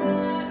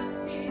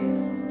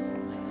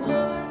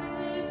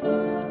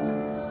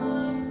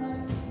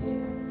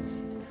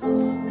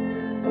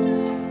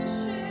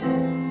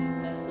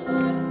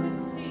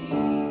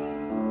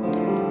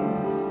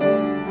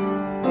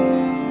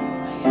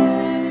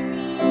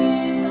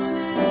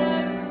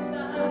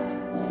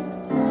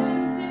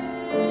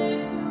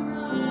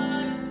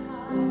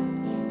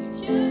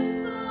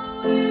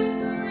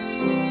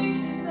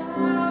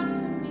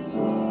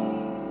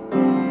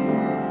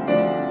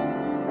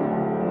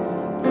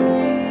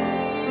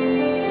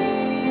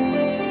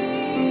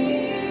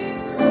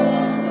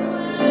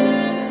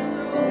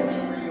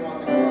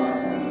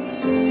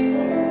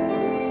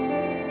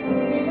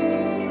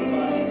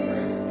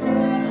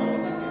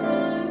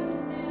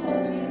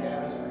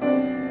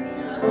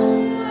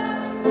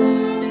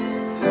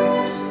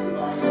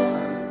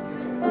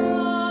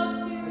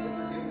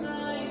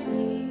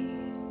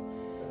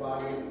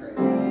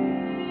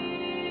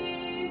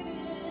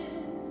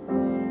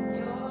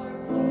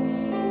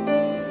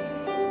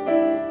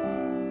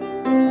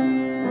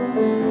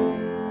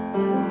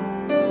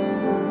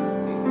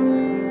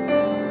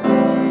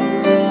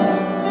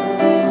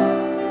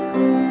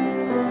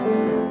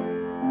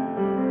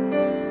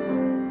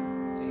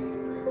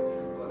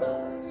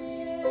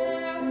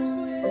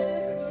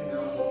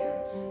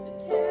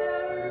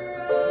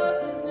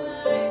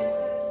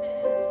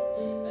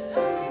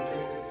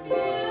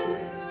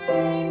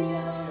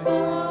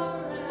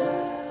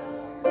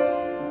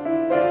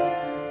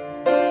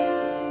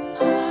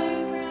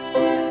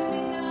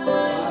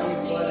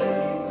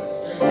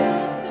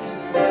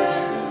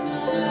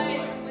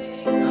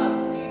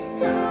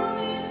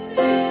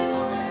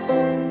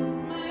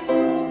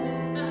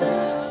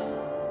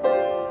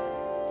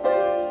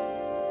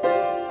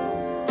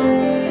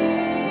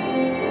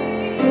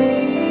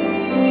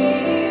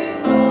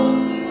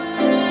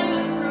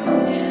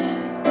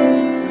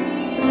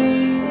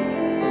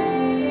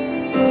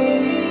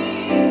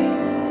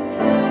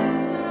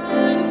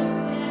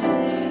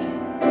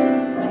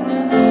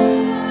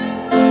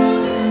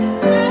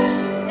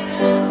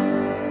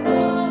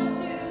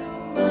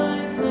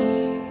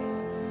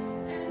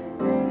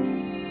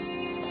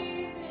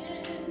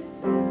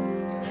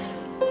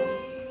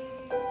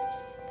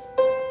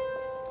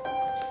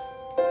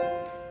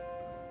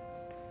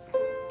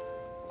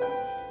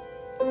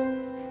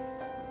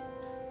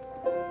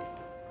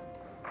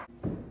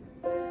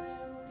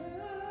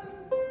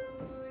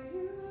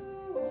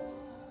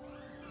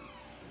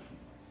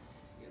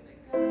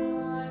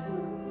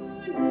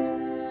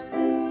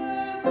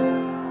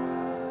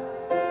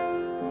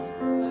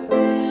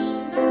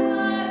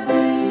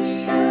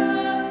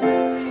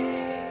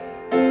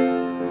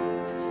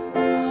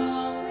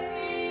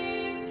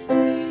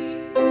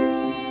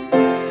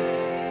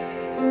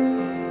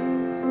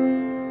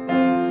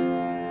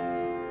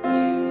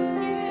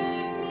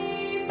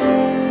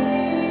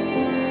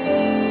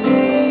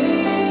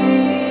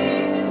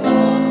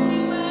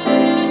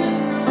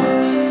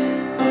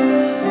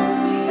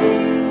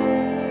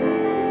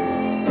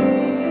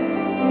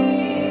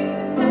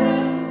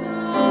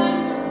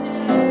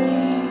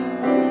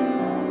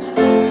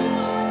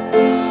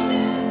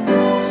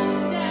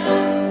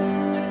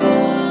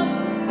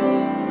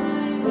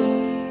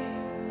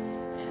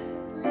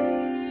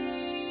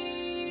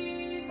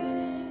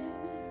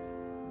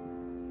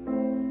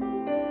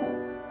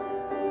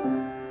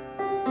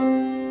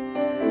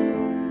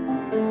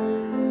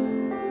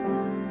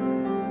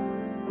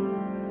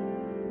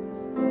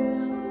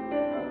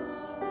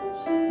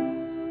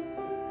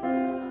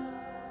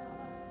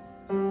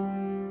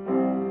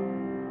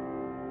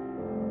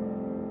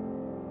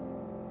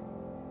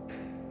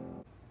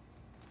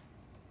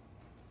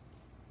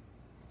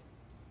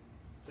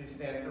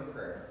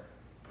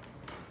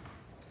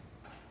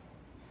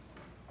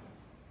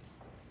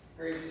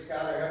Gracious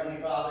God, our Heavenly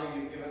Father,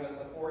 you've given us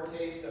a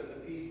foretaste of the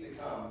peace to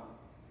come.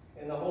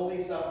 In the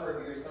holy supper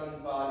of your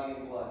Son's body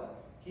and blood,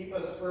 keep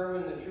us firm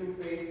in the true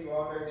faith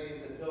throughout our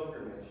days of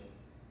pilgrimage,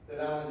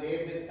 that on the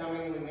day of his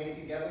coming we may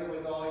together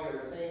with all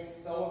your saints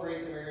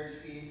celebrate the marriage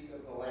feast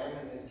of the Lamb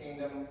in his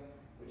kingdom,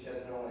 which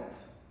has no end.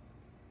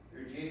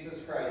 Through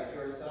Jesus Christ,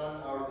 your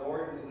Son, our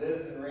Lord, who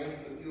lives and reigns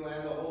with you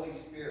and the Holy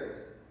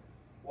Spirit,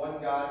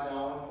 one God,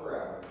 now and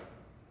forever.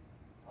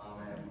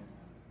 Amen.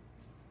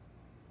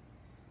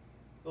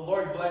 The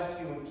Lord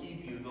bless you and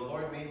keep you. The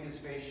Lord make his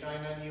face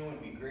shine on you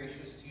and be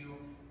gracious to you.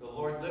 The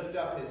Lord lift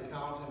up his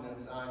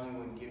countenance on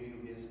you and give you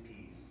his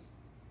peace.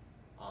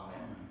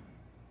 Amen.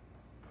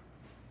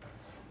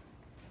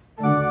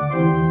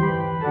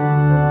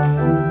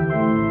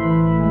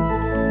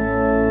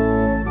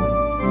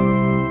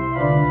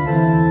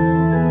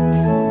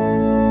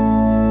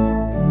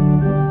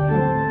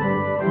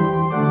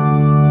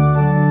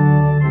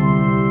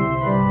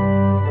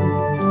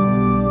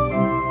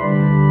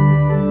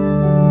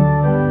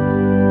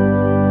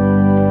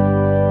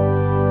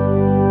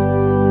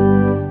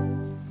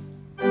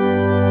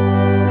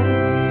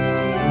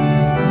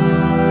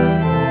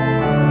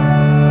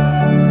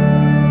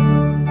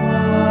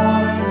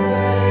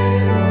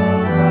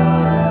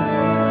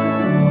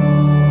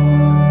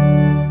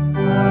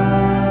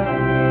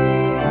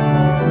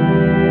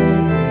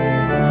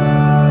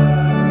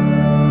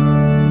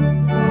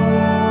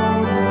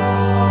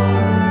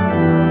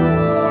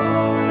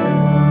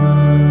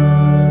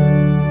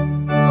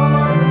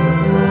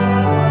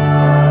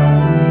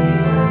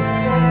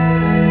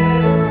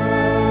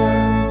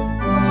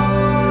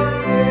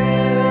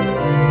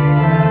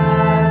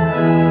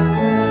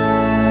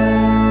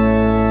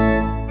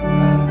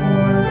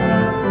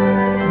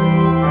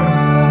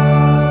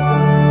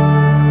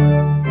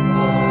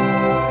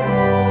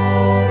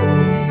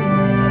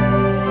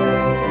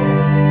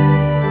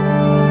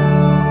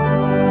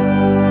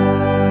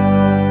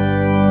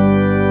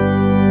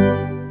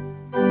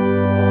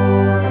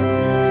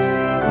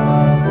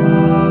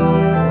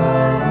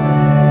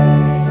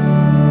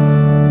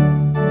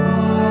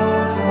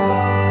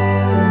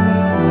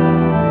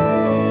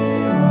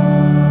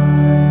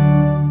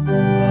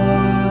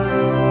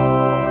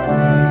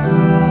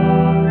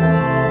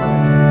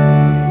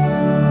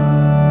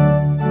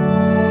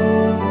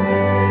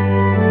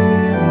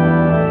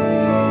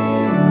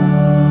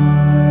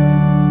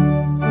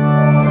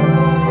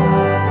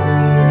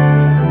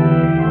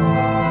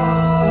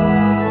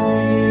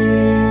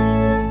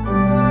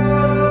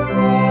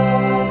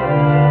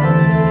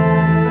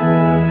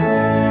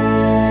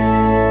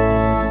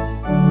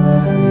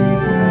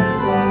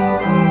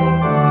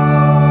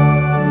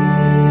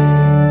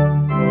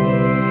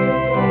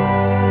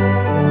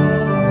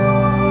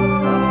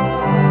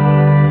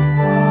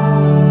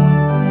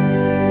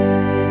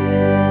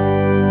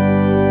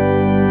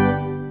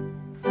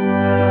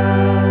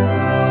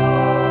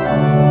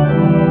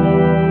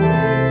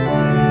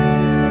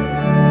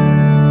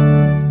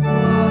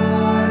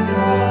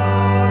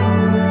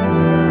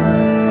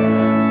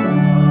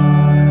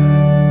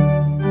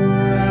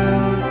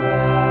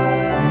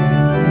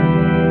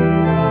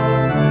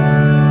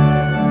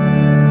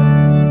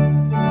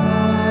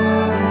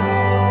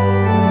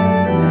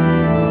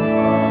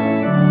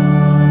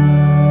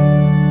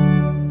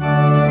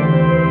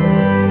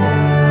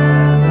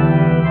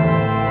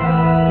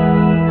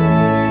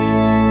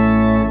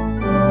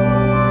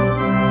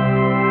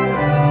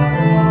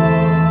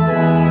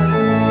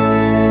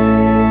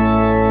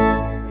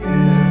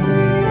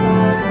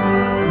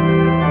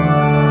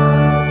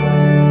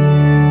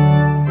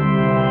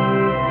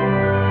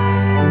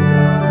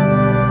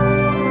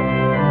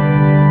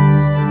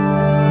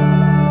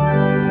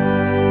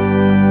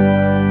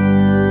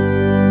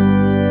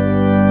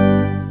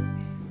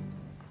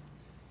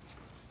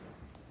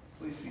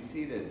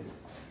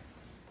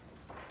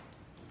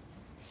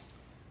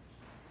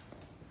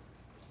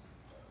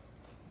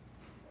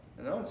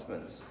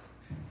 Announcements.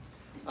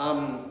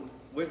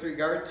 With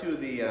regard to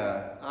the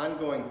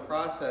ongoing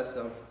process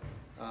of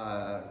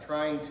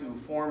trying to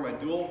form a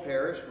dual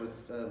parish with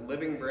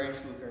Living Branch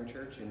Lutheran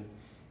Church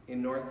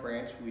in North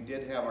Branch, we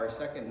did have our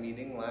second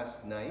meeting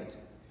last night.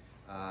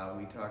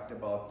 We talked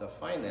about the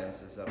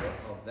finances of it,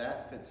 how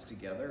that fits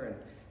together,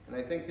 and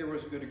I think there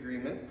was good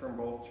agreement from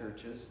both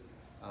churches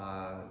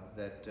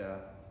that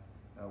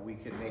we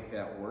could make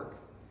that work.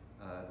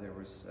 There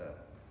was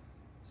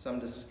some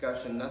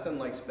discussion, nothing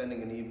like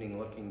spending an evening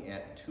looking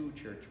at two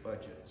church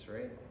budgets,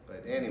 right?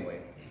 But anyway,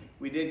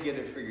 we did get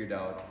it figured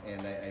out,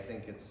 and I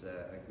think it's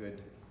a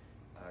good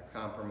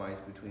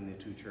compromise between the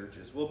two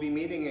churches. We'll be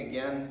meeting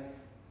again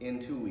in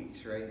 2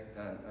 weeks, right?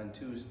 On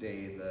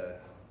Tuesday, the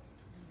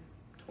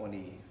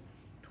 20th,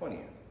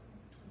 right?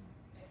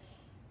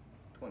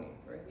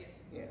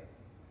 Yeah.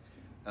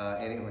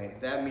 Anyway,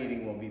 that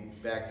meeting will be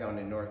back down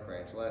in North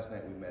Branch. Last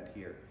night we met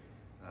here.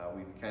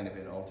 We've kind of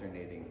been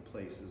alternating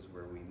places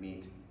where we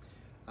meet.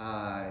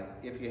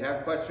 If you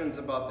have questions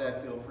about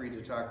that, feel free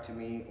to talk to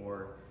me,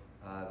 or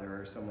there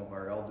are some of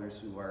our elders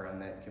who are on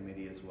that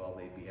committee as well.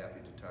 They'd be happy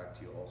to talk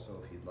to you also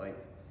if you'd like.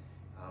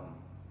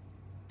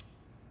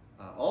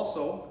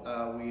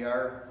 We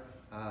are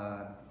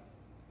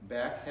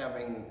back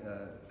having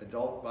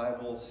adult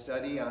Bible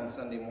study on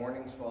Sunday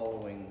mornings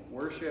following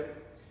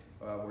worship.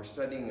 We're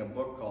studying a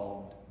book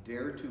called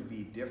Dare to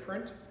Be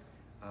Different,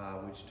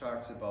 which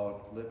talks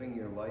about living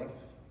your life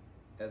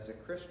as a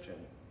Christian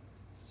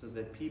so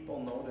that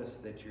people notice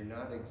that you're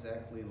not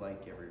exactly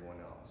like everyone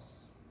else.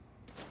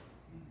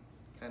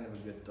 Kind of a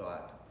good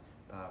thought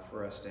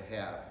for us to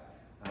have.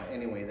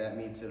 Anyway, that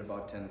meets at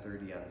about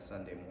 10:30 on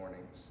Sunday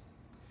mornings.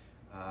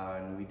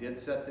 And we did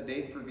set the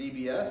date for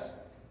VBS,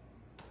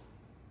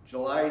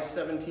 July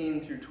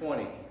 17 through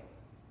 20.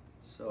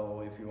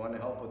 So if you want to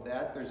help with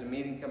that, there's a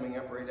meeting coming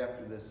up right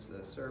after this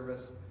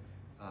service.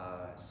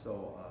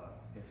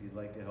 If you'd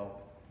like to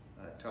help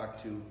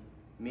talk to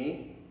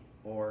me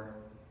or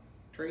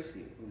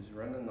Tracy, who's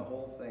running the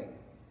whole thing.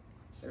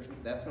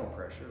 That's no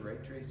pressure,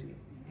 right, Tracy?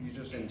 You're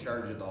just in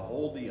charge of the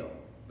whole deal.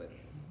 But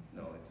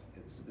no,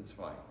 it's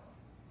fine.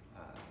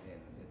 And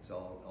it's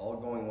all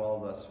going well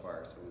thus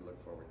far, so we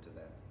look forward to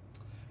that.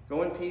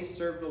 Go in peace,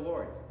 serve the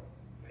Lord.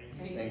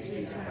 Thanks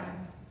be to God.